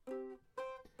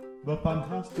The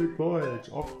fantastic voyage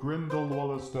of Grindel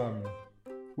Wallaston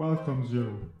welcomes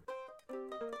you.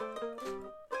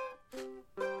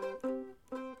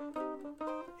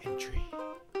 Intrigue.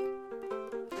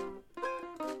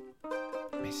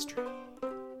 Mystery.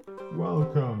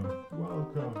 Welcome.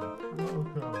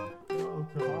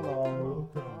 Hello.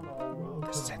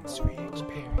 A sensory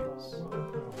experience.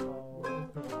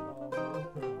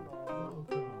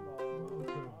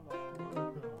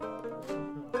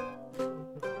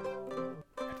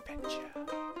 Adventure.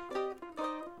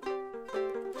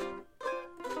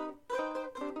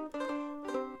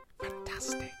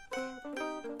 Fantastic.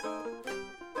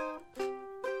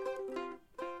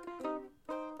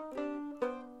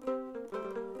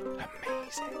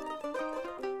 Amazing.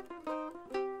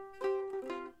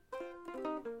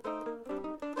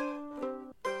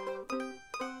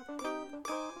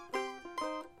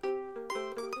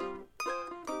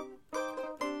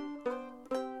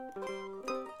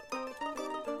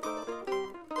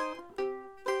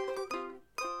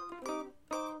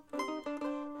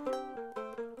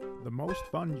 The most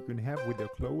fun you can have with your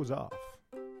clothes off.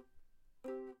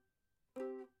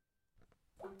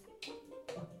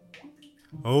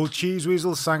 Old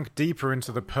Cheeseweasel sank deeper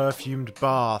into the perfumed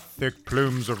bath, thick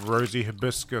plumes of rosy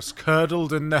hibiscus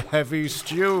curdled in the heavy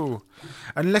stew,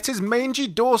 and let his mangy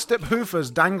doorstep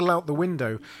hoofers dangle out the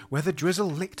window, where the drizzle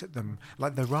licked at them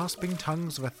like the rasping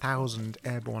tongues of 1,000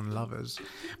 airborne lovers,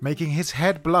 making his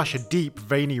head blush a deep,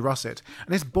 veiny russet,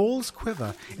 and his balls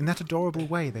quiver in that adorable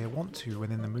way they are wont to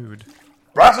when in the mood.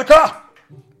 Brassica!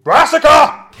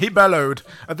 Brassica! He bellowed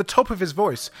at the top of his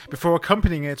voice, before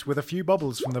accompanying it with a few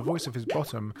bubbles from the voice of his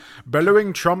bottom,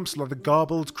 bellowing trumps like the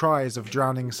garbled cries of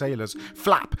drowning sailors.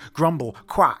 Flap, grumble,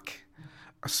 quack.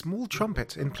 A small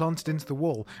trumpet implanted into the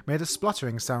wall made a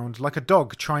spluttering sound like a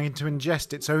dog trying to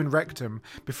ingest its own rectum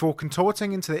before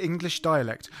contorting into the English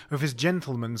dialect of his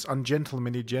gentleman's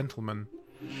ungentlemanly gentleman.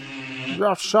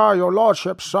 Yes, sir, your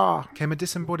lordship, sir, Came a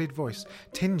disembodied voice,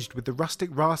 tinged with the rustic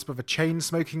rasp of a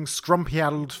chain-smoking,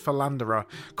 scrumpy-addled philanderer,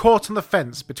 caught on the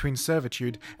fence between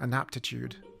servitude and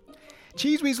aptitude.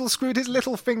 Cheeseweasel screwed his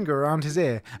little finger around his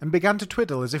ear and began to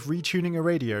twiddle as if retuning a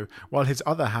radio, while his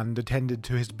other hand attended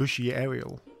to his bushy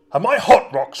aerial. Have my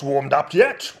hot rocks warmed up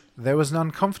yet? There was an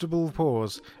uncomfortable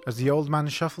pause as the old man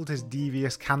shuffled his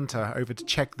devious canter over to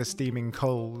check the steaming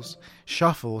coals.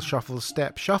 Shuffle, shuffle,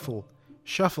 step, shuffle.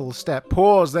 Shuffle, step,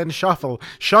 pause, then shuffle.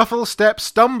 Shuffle, step,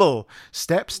 stumble.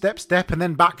 Step, step, step, and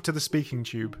then back to the speaking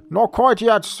tube. Not quite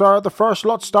yet, sir. The first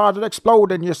lot started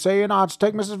exploding, you see, and I had to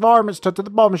take Mrs. Varminster to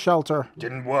the bomb shelter.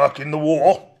 Didn't work in the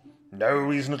war. No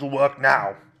reason it'll work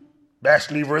now. Best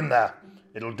leave her in there.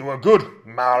 It'll do her good,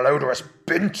 malodorous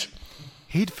bint.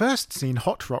 He'd first seen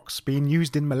hot rocks being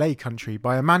used in Malay country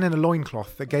by a man in a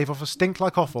loincloth that gave off a stink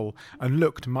like offal and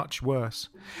looked much worse.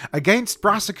 Against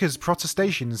Brassica's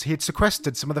protestations, he had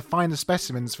sequestered some of the finer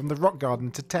specimens from the rock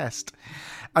garden to test,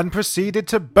 and proceeded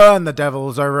to burn the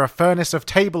devils over a furnace of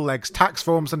table legs, tax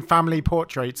forms, and family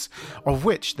portraits, of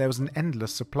which there was an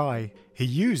endless supply. He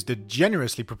used a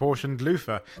generously proportioned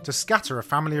loofah to scatter a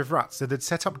family of rats that had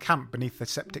set up camp beneath the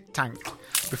septic tank,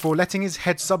 before letting his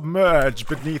head submerge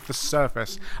beneath the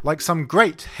surface, like some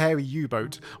great hairy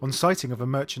U-boat on sighting of a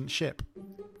merchant ship.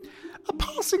 A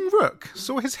passing rook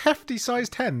saw his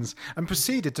hefty-sized hens and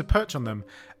proceeded to perch on them,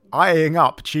 eyeing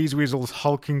up Cheeseweasel's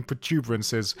hulking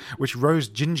protuberances, which rose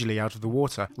gingerly out of the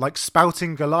water, like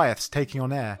spouting Goliaths taking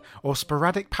on air, or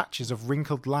sporadic patches of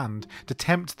wrinkled land to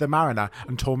tempt the mariner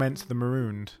and torment the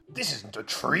marooned. This isn't a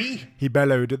tree. He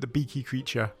bellowed at the beaky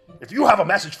creature. If you have a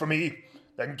message for me,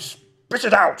 then spit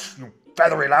it out, you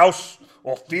feathery louse,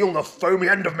 or feel the foamy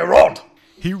end of my rod.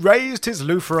 He raised his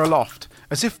loofah aloft,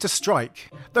 as if to strike.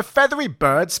 The feathery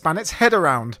bird span its head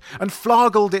around, and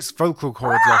flargled its vocal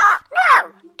cords off.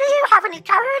 No! Do you have any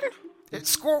carrion? It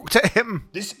squawked at him.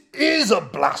 This is a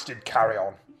blasted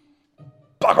carry-on.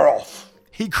 Bugger off.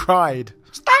 He cried.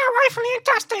 Stay away from the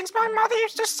intestines, my mother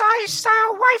used to say. Stay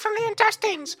away from the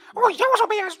intestines, or yours will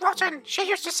be as rotten, she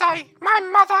used to say, my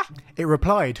mother. It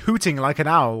replied, hooting like an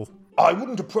owl. I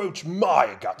wouldn't approach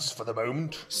my guts for the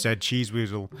moment, said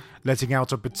Cheeseweasel, letting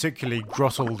out a particularly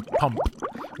grottled pump,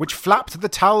 which flapped the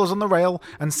towels on the rail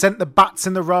and sent the bats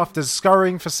in the rafters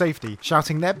scurrying for safety,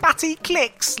 shouting their batty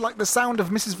clicks like the sound of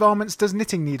Mrs. Varminster's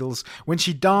knitting needles when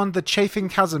she darned the chafing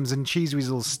chasms in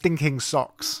Cheeseweasel's stinking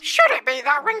socks. Should it be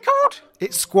that wrinkled?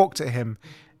 It squawked at him,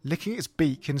 licking its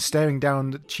beak and staring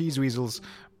down at Cheeseweasel's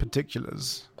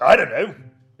particulars. I don't know.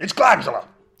 It's glandular,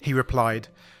 he replied,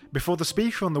 before the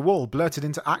speaker on the wall blurted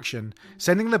into action,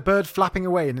 sending the bird flapping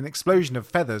away in an explosion of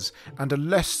feathers and a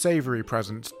less savoury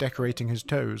present decorating his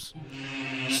toes.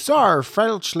 Sir,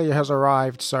 Felchley has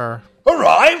arrived, sir.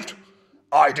 Arrived?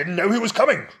 I didn't know he was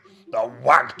coming. The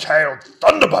wag-tailed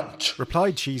thunderbunt,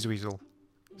 replied Cheeseweasel,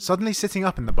 suddenly sitting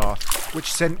up in the bath,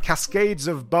 which sent cascades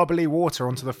of bubbly water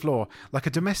onto the floor like a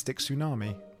domestic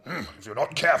tsunami. If you're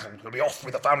not careful, you'll be off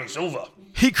with the family silver.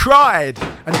 He cried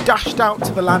and dashed out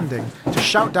to the landing to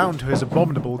shout down to his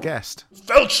abominable guest.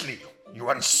 Felchley, you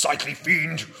unsightly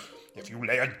fiend! If you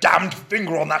lay a damned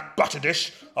finger on that butter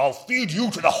dish, I'll feed you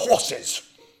to the horses!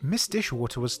 Miss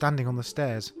Dishwater was standing on the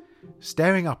stairs,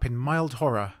 staring up in mild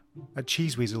horror at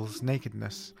Cheeseweasel's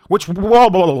nakedness, which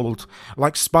wobbled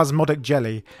like spasmodic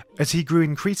jelly as he grew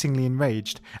increasingly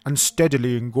enraged and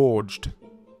steadily engorged.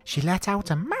 She let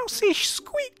out a mouseish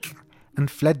squeak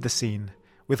and fled the scene,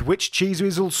 with which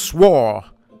Cheeseweasel swore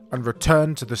and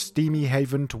returned to the steamy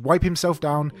haven to wipe himself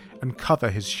down and cover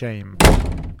his shame.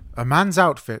 A man's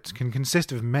outfit can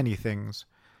consist of many things,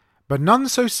 but none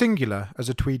so singular as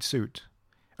a tweed suit.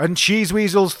 And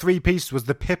Cheeseweasel's three-piece was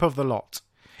the pip of the lot.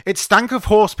 It stank of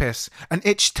horse piss and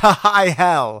itched to high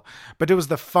hell, but it was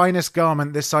the finest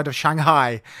garment this side of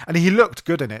Shanghai, and he looked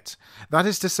good in it. That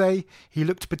is to say, he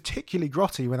looked particularly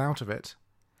grotty when out of it.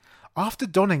 After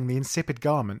donning the insipid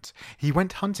garment, he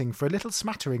went hunting for a little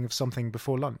smattering of something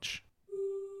before lunch.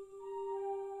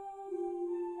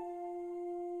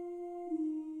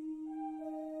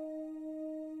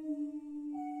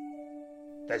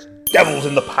 There's devils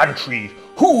in the pantry,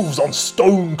 hooves on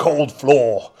stone-cold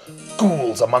floor,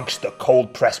 ghouls amongst the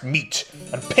cold-pressed meat,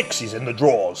 and pixies in the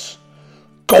drawers.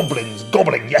 Goblins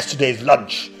gobbling yesterday's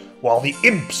lunch, while the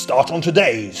imps start on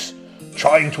today's,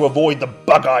 trying to avoid the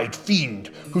bug-eyed fiend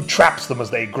who traps them as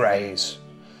they graze.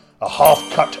 A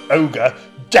half-cut ogre,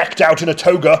 decked out in a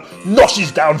toga,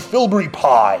 noshes down filberry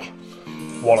pie,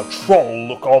 while a troll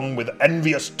look on with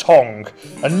envious tongue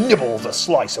and nibbles a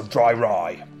slice of dry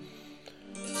rye.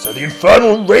 So the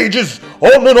infernal rages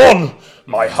on and on,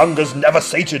 my hunger's never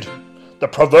sated, the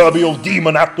proverbial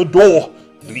demon at the door,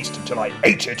 at least until I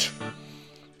ate it.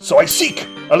 So I seek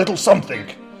a little something,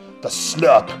 the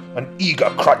slurp and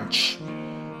eager crunch,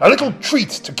 a little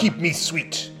treat to keep me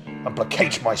sweet and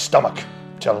placate my stomach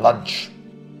till lunch.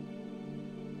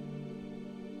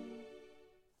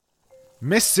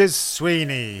 Mrs.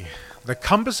 Sweeney, the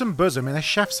cumbersome bosom in a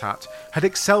chef's hat, had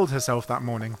excelled herself that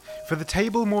morning, for the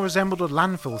table more resembled a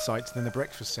landfill site than a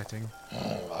breakfast setting.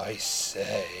 Oh, I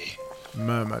say,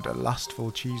 murmured a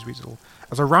lustful Cheeseweasel,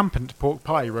 as a rampant pork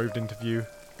pie roved into view.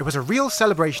 It was a real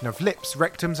celebration of lips,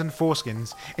 rectums and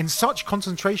foreskins, in such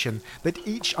concentration that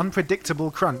each unpredictable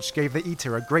crunch gave the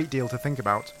eater a great deal to think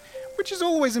about, which is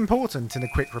always important in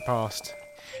a quick repast.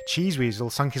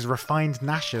 Cheeseweasel sunk his refined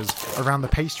gnashers around the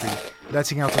pastry,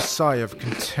 letting out a sigh of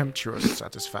contemptuous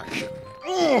satisfaction.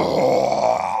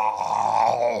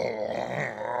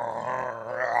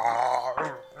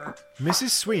 Mrs.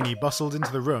 Sweeney bustled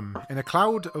into the room in a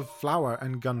cloud of flour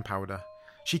and gunpowder.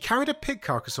 She carried a pig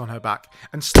carcass on her back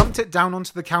and slumped it down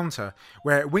onto the counter,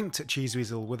 where it winked at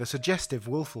Cheeseweasel with a suggestive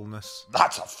wilfulness.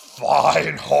 That's a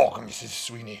fine hog, Mrs.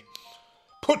 Sweeney.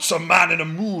 Puts a man in a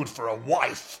mood for a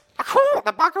wife. I caught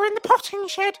the bugger in the potting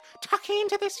shed, tucking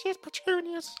into this year's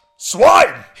petunias.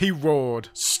 Swine! He roared.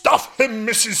 Stuff him,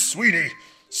 Mrs. Sweeney!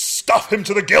 Stuff him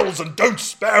to the gills and don't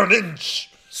spare an inch!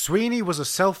 Sweeney was a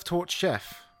self-taught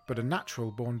chef, but a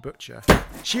natural-born butcher.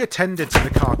 She attended to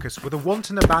the carcass with a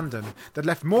wanton abandon that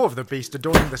left more of the beast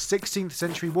adorning the 16th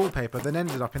century wallpaper than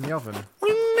ended up in the oven.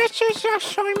 Mrs.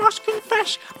 Yes, I must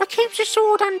confess, I keeps a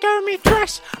sword under me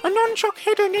dress, a nunchuck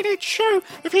hidden in its shoe.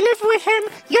 If you live with him,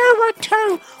 you would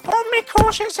too. On me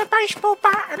corsets a baseball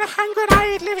bat, and a hand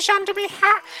grenade lives under me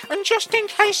hat, and just in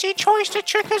case he tries to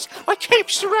trick us, I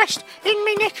keeps the rest in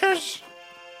me knickers.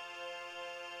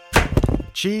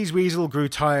 Cheeseweasel grew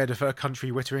tired of her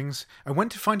country witterings and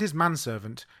went to find his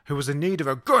manservant, who was in need of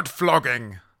a good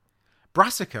flogging.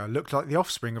 Brassica looked like the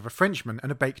offspring of a Frenchman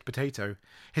and a baked potato.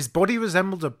 His body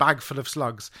resembled a bag full of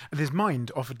slugs, and his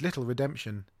mind offered little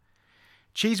redemption.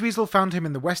 Cheeseweasel found him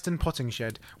in the western potting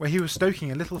shed, where he was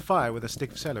stoking a little fire with a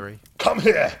stick of celery. Come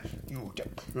here, you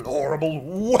deplorable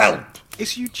whelp!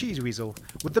 Issued Cheeseweasel,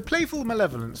 with the playful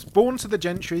malevolence born to the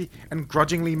gentry and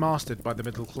grudgingly mastered by the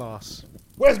middle class.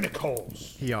 Where's me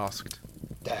coals? He asked.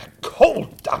 They're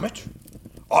cold, damn it!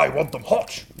 I want them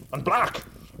hot and black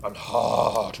and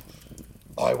hard.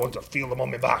 I want to feel them on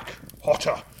me back.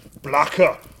 Hotter,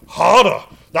 blacker, harder.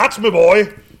 That's me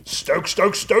boy. Stoke,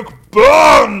 stoke, stoke.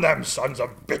 Burn them sons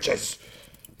of bitches.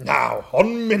 Now,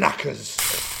 on me knackers.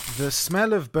 The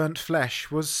smell of burnt flesh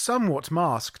was somewhat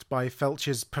masked by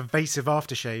Felch's pervasive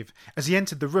aftershave as he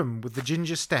entered the room with the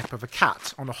ginger step of a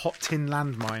cat on a hot tin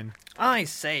landmine. I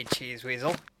say,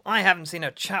 Cheeseweasel, I haven't seen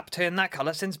a chap turn that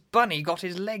colour since Bunny got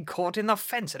his leg caught in the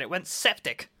fence and it went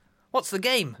septic. What's the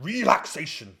game?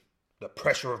 Relaxation. The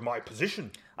pressure of my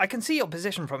position. I can see your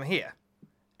position from here.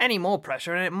 Any more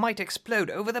pressure and it might explode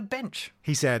over the bench.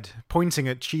 He said, pointing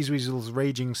at Cheeseweasel's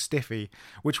raging stiffy,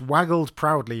 which waggled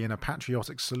proudly in a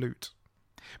patriotic salute.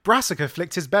 Brassica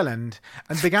flicked his bell end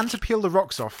and began to peel the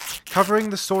rocks off,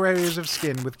 covering the sore areas of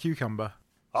skin with cucumber.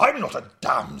 I'm not a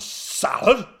damn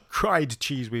salad, cried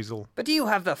Cheeseweasel. But you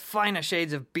have the finer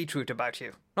shades of beetroot about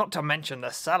you, not to mention the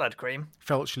salad cream.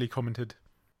 Felchley commented.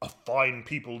 A fine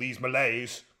people, these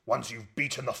Malays, once you've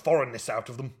beaten the foreignness out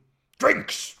of them.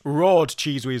 Drinks! Roared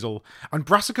Cheeseweasel, and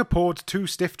Brassica poured 2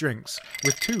 stiff drinks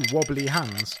with 2 wobbly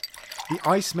hands, the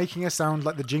ice making a sound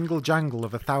like the jingle-jangle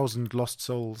of 1,000 lost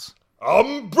souls.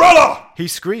 Umbrella! He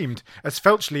screamed as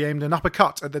Felchley aimed an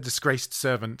uppercut at the disgraced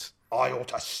servant. I ought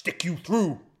to stick you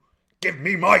through. Give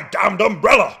me my damned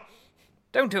umbrella!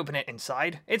 Don't open it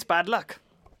inside. It's bad luck.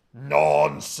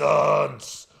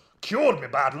 Nonsense! Cured me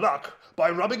bad luck by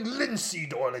rubbing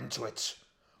linseed oil into it.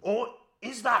 Or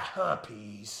is that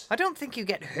herpes? I don't think you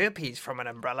get herpes from an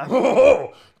umbrella.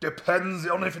 Oh, depends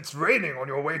on if it's raining on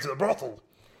your way to the brothel.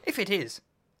 If it is,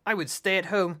 I would stay at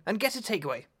home and get a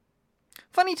takeaway.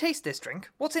 Funny taste, this drink.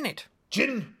 What's in it?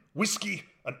 Gin, whiskey,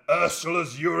 and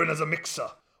Ursula's urine as a mixer.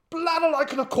 Bladder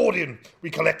like an accordion, we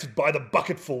collected by the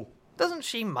bucketful. Doesn't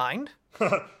she mind?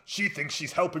 She thinks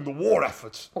she's helping the war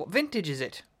effort. What vintage is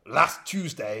it? Last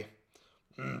Tuesday.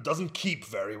 Doesn't keep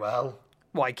very well.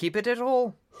 Why keep it at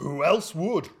all? Who else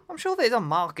would? I'm sure there's a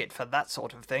market for that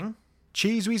sort of thing.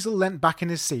 Cheeseweasel leant back in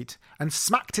his seat and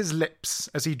smacked his lips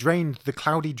as he drained the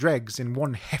cloudy dregs in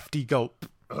one hefty gulp.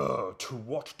 To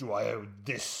what do I owe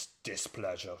this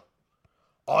displeasure?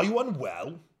 Are you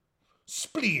unwell?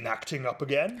 Spleen acting up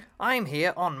again? I'm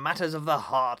here on matters of the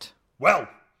heart. Well,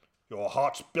 your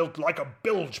heart's built like a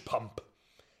bilge pump.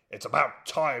 It's about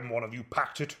time one of you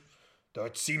packed it, though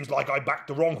it seems like I backed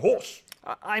the wrong horse.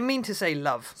 I mean to say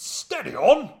love. Steady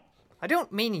on! I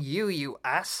don't mean you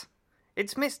ass.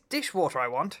 It's Miss Dishwater I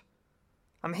want.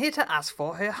 I'm here to ask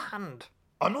for her hand.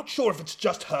 I'm not sure if it's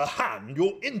just her hand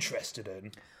you're interested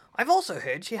in. I've also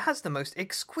heard she has the most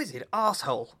exquisite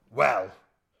arsehole. Well,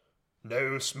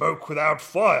 no smoke without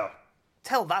fire.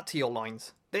 Tell that to your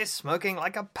loins. They're smoking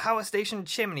like a power station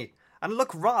chimney and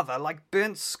look rather like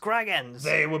burnt scrag ends.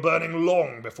 They were burning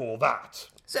long before that.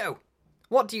 So,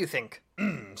 what do you think?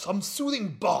 Some soothing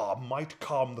balm might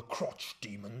calm the crotch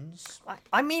demons.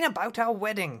 I mean about our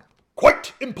wedding.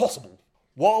 Quite impossible.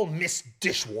 While Miss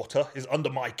Dishwater is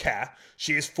under my care,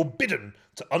 she is forbidden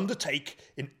to undertake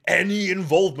in any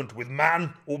involvement with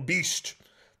man or beast,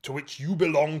 to which you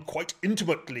belong quite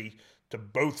intimately to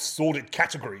both sordid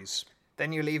categories.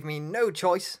 Then you leave me no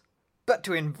choice but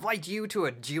to invite you to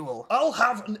a duel. I'll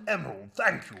have an emerald,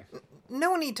 thank you.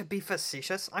 No need to be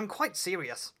facetious, I'm quite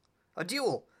serious. A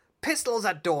duel, pistols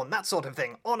at dawn, that sort of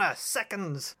thing, honour,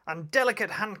 seconds, and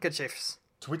delicate handkerchiefs.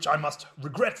 To which I must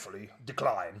regretfully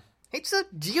decline. It's a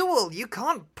duel, you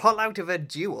can't pull out of a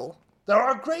duel. There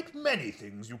are a great many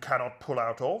things you cannot pull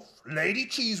out of, Lady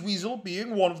Cheeseweasel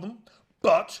being one of them,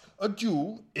 but a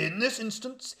duel, in this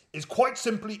instance, is quite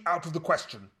simply out of the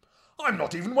question. I'm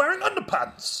not even wearing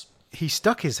underpants. He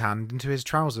stuck his hand into his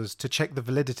trousers to check the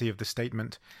validity of the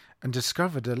statement, and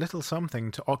discovered a little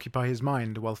something to occupy his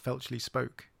mind while Felchley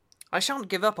spoke. I shan't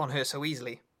give up on her so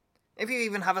easily. If you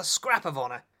even have a scrap of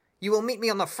honour, you will meet me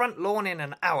on the front lawn in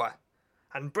an hour,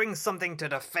 and bring something to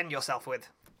defend yourself with.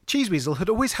 Cheeseweasel had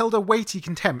always held a weighty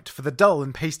contempt for the dull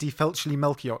and pasty Felchley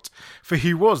Melchiot, for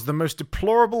he was the most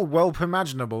deplorable whelp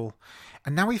imaginable,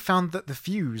 and now he found that the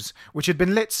fuse, which had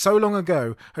been lit so long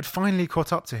ago, had finally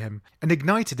caught up to him, and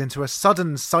ignited into a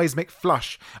sudden seismic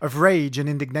flush of rage and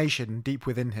indignation deep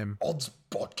within him. Odds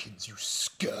bodkins, you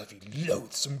scurvy,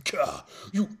 loathsome cur,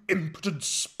 you impotent,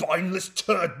 spineless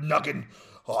turd nuggin.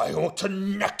 I ought to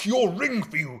neck your ring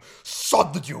for you.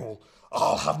 Sod the duel.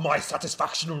 I'll have my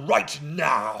satisfaction right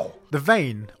now. The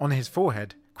vein on his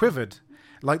forehead quivered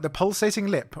like the pulsating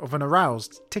lip of an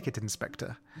aroused ticket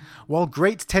inspector, while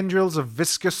great tendrils of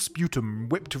viscous sputum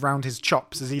whipped round his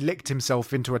chops as he licked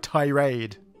himself into a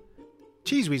tirade.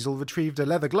 Cheeseweasel retrieved a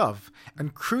leather glove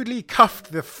and crudely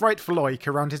cuffed the frightful oik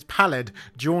around his pallid,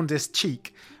 jaundiced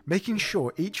cheek, making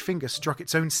sure each finger struck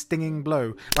its own stinging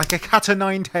blow, like a cat o'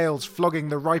 nine tails flogging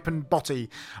the ripened body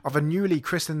of a newly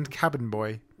christened cabin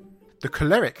boy. The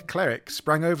choleric cleric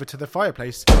sprang over to the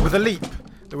fireplace with a leap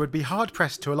that would be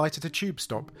hard-pressed to alight at a tube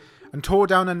stop, and tore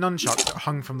down a nunchuck that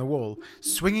hung from the wall,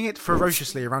 swinging it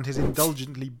ferociously around his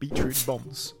indulgently beetroot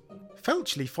bonce.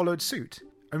 Felchley followed suit,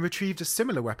 and retrieved a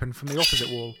similar weapon from the opposite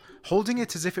wall, holding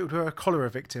it as if it were a cholera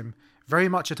victim, very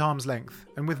much at arm's length,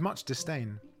 and with much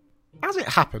disdain. As it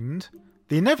happened,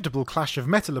 The inevitable clash of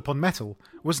metal upon metal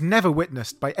was never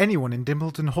witnessed by anyone in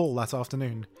Dimpleton Hall that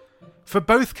afternoon, for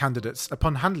both candidates,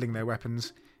 upon handling their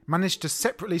weapons, managed to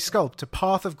separately sculpt a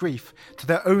path of grief to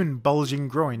their own bulging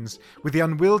groins with the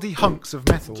unwieldy hunks of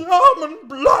metal. Damn and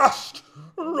blast!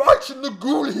 Right in the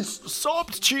ghoulies!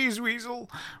 Sobbed Cheese Weasel,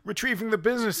 retrieving the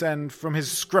business end from his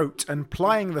scrote and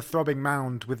plying the throbbing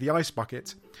mound with the ice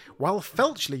bucket, while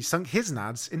Felchley sunk his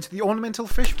nads into the ornamental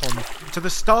fish pond to the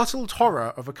startled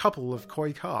horror of a couple of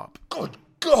koi carp. Good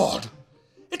God!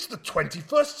 It's the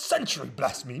 21st century,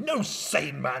 bless me! No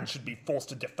sane man should be forced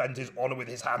to defend his honour with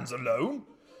his hands alone.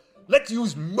 Let's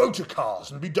use motor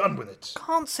cars and be done with it.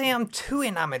 Can't say I'm too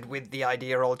enamoured with the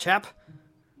idea, old chap.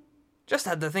 Just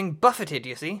had the thing buffeted,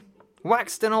 you see.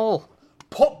 Waxed and all.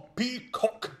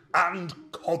 Poppycock and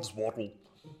codswaddle.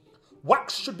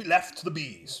 Wax should be left to the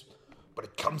bees, but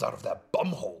it comes out of their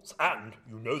bumholes, and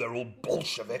you know they're all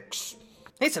Bolsheviks.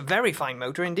 It's a very fine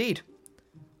motor indeed.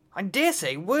 I dare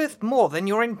say worth more than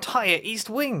your entire east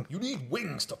wing. You need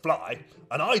wings to fly,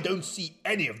 and I don't see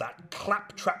any of that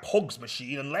claptrap hogs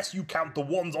machine unless you count the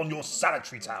ones on your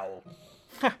sanitary towel.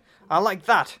 I like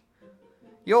that.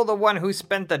 You're the one who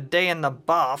spent the day in the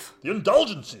bath. The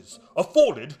indulgences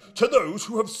afforded to those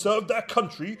who have served their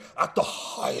country at the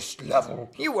highest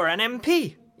level. You were an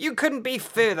MP. You couldn't be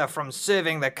further from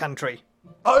serving the country.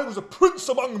 I was a prince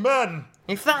among men.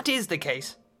 If that is the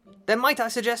case, then might I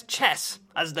suggest chess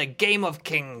as the game of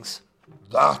kings?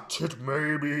 That it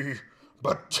may be,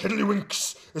 but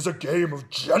Tiddlywinks is a game of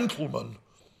gentlemen.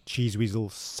 Cheese Weasel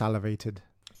salivated.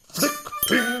 Flick,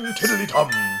 fling,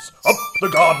 tiddly-tums, up the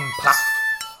garden path.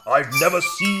 I've never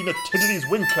seen a tiddly's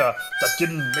winker that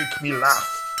didn't make me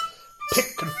laugh. Pick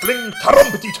and fling,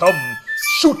 tarumpety-tum,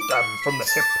 shoot them from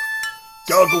the hip.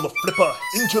 Gurgle the flipper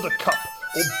into the cup,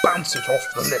 or bounce it off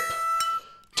the lip.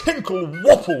 Tinkle,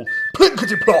 wopple,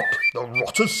 plinkety-plop, the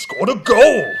rotters scored a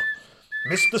goal.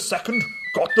 Missed the second,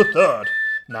 got the third.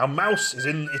 Now Mouse is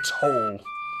in its hole.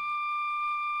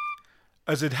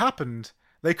 As it happened,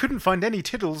 they couldn't find any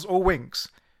Tiddles or Winks,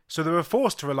 so they were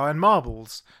forced to rely on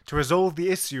marbles to resolve the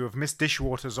issue of Miss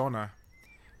Dishwater's honour.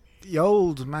 The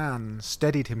old man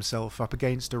steadied himself up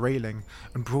against a railing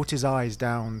and brought his eyes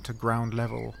down to ground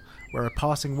level, where a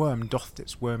passing worm doffed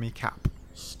its wormy cap.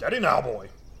 Steady now, boy.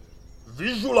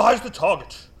 Visualize the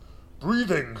target.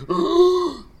 Breathing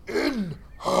in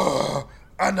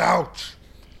and out.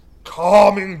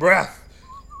 Calming breath.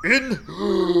 In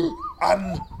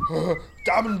and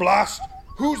damn and blast.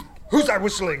 Who's that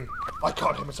whistling? I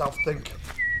can't hear myself think.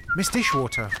 Miss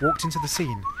Dishwater walked into the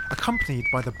scene, accompanied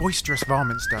by the boisterous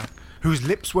Varminster, whose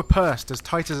lips were pursed as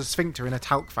tight as a sphincter in a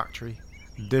talc factory.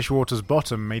 Dishwater's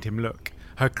bottom made him look,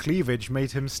 her cleavage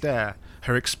made him stare,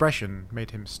 her expression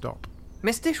made him stop.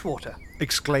 Miss Dishwater,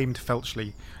 exclaimed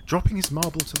Felchley, dropping his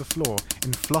marble to the floor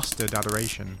in flustered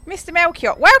adoration. Mr.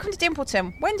 Melchior, welcome to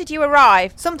Dimpleton. When did you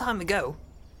arrive? some time ago.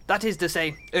 That is to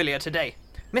say, earlier today.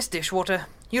 Miss Dishwater,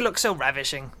 you look so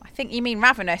ravishing. I think you mean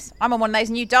ravenous. I'm on one of those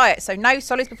new diets, so no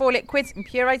solids before liquids and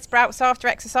pureed sprouts after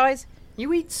exercise.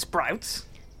 You eat sprouts?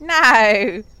 No,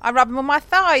 I rub them on my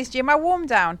thighs during my warm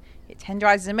down. It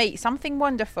tenderises the meat, something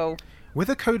wonderful. With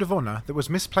a code of honour that was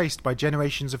misplaced by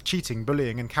generations of cheating,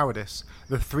 bullying and cowardice,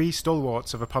 the three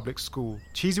stalwarts of a public school,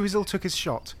 Cheese Weasel took his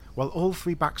shot while all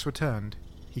three backs were turned.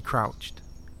 He crouched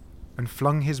and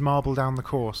flung his marble down the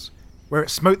course, where it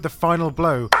smote the final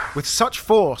blow with such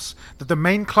force that the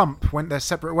main clump went their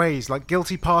separate ways like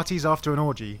guilty parties after an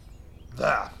orgy.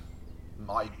 There.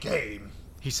 My game.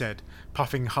 He said,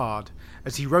 puffing hard,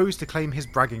 as he rose to claim his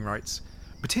bragging rights.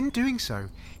 But in doing so,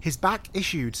 his back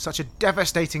issued such a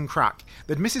devastating crack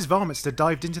that Mrs. Varminster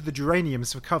dived into the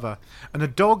geraniums for cover, and a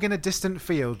dog in a distant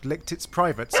field licked its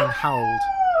privates and howled.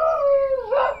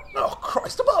 Oh,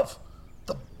 Christ above!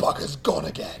 The bugger's gone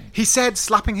again. He said,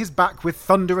 slapping his back with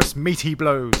thunderous, meaty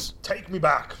blows. Take me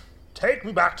back. Take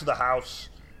me back to the house.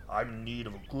 I'm in need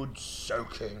of a good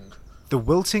soaking. The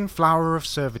wilting flower of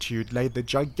servitude laid the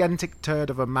gigantic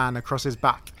turd of a man across his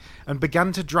back and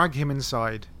began to drag him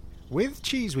inside. With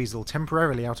Cheese Weasel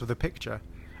temporarily out of the picture,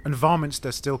 and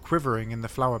Varminster still quivering in the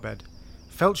flower bed,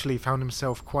 Felchley found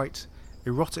himself quite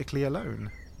erotically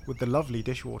alone with the lovely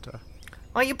Dishwater.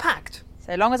 Are you packed?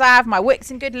 So long as I have my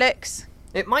wits and good looks.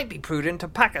 It might be prudent to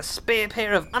pack a spare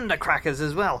pair of undercrackers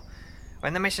as well.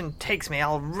 When the mission takes me,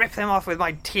 I'll rip them off with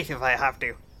my teeth if I have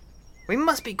to. We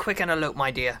must be quick and elope,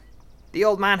 my dear. The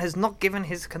old man has not given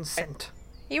his consent.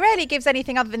 He rarely gives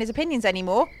anything other than his opinions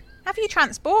anymore. Have you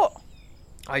transport?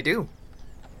 I do.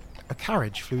 A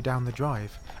carriage flew down the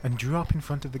drive and drew up in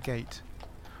front of the gate.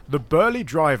 The burly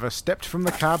driver stepped from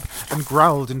the cab and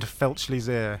growled into Felchley's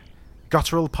ear,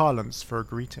 guttural parlance for a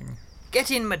greeting.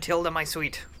 Get in, Matilda, my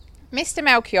sweet. Mr.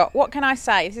 Melchior, what can I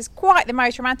say? This is quite the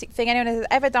most romantic thing anyone has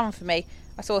ever done for me.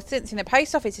 I saw Cynthia in the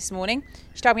post office this morning.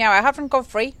 She told me how her husband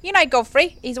Godfrey, you know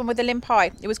Godfrey, he's the one with the limp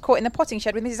eye, he was caught in the potting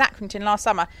shed with Mrs. Accrington last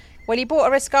summer. Well, he bought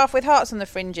her a scarf with hearts on the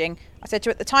fringing. I said to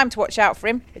her at the time to watch out for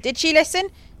him, but did she listen?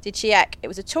 Did she heck? It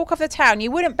was a talk of the town,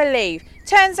 you wouldn't believe.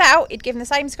 Turns out he'd given the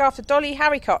same scarf to Dolly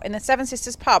Harricott in the Seven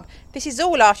Sisters pub. This is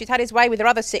all after he'd had his way with her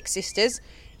other 6 sisters.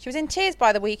 She was in tears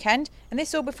by the weekend, and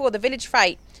this all before the village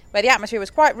fete, where the atmosphere was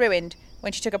quite ruined,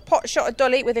 when she took a pot shot at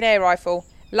Dolly with an air rifle.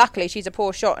 Luckily, she's a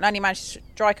poor shot and only managed to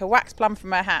strike a wax plum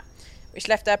from her hat, which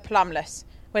left her plumless.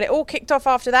 Well, it all kicked off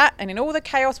after that, and in all the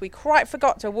chaos, we quite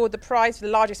forgot to award the prize for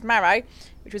the largest marrow,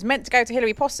 which was meant to go to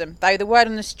Hilary Possum, though the word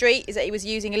on the street is that he was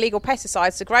using illegal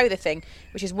pesticides to grow the thing,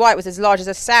 which is why it was as large as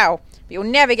a sow. But you'll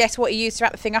never guess what he used to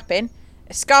wrap the thing up in.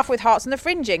 A scarf with hearts on the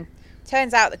fringing.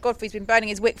 Turns out that Godfrey's been burning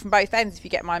his wick from both ends, if you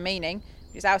get my meaning,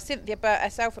 which is how Cynthia burnt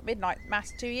herself at midnight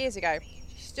mass 2 years ago.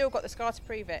 She's still got the scar to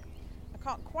prove it. I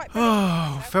can't quite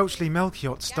believe Felchley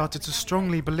Melchiot started to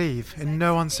strongly believe, in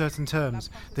no uncertain terms,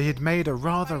 that he had made a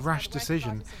rather rash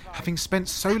decision, having spent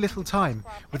so little time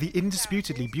with the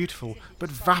indisputably beautiful but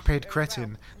vapid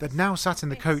cretin that now sat in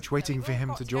the coach waiting for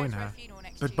him to join her.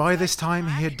 But by this time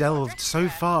he had delved so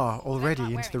far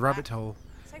already into the rabbit hole,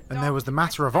 and there was the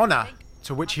matter of honour,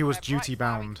 to which he was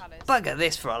duty-bound. Bugger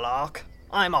this for a lark.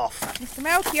 I'm off. Mr.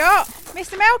 Melchior!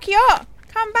 Mr. Melchior!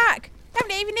 Come back!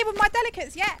 Haven't even nibbled my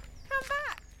delicates yet! Come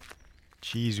back!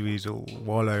 Cheeseweasel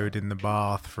wallowed in the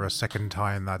bath for a second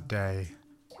time that day.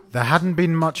 There hadn't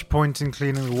been much point in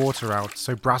cleaning the water out,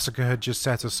 so Brassica had just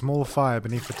set a small fire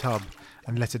beneath the tub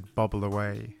and let it bubble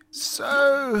away.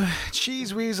 So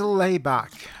Cheeseweasel lay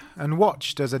back and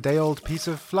watched as a day-old piece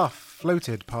of fluff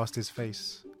floated past his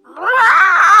face.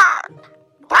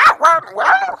 That went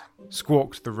well.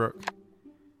 Squawked the rook.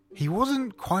 He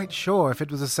wasn't quite sure if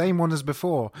it was the same one as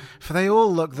before, for they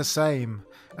all look the same,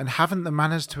 and haven't the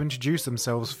manners to introduce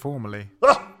themselves formally.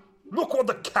 Ah, look what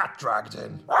the cat dragged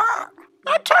in.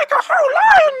 It'd take a whole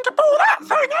lion to pull that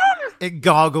thing in. It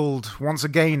gargled, once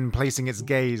again placing its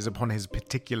gaze upon his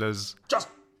particulars. Just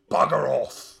bugger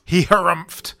off. He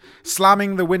harumphed,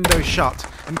 slamming the window shut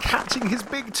and catching his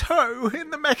big toe in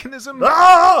the mechanism.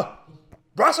 Ah!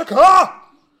 Brassica!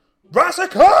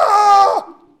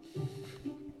 Brassica!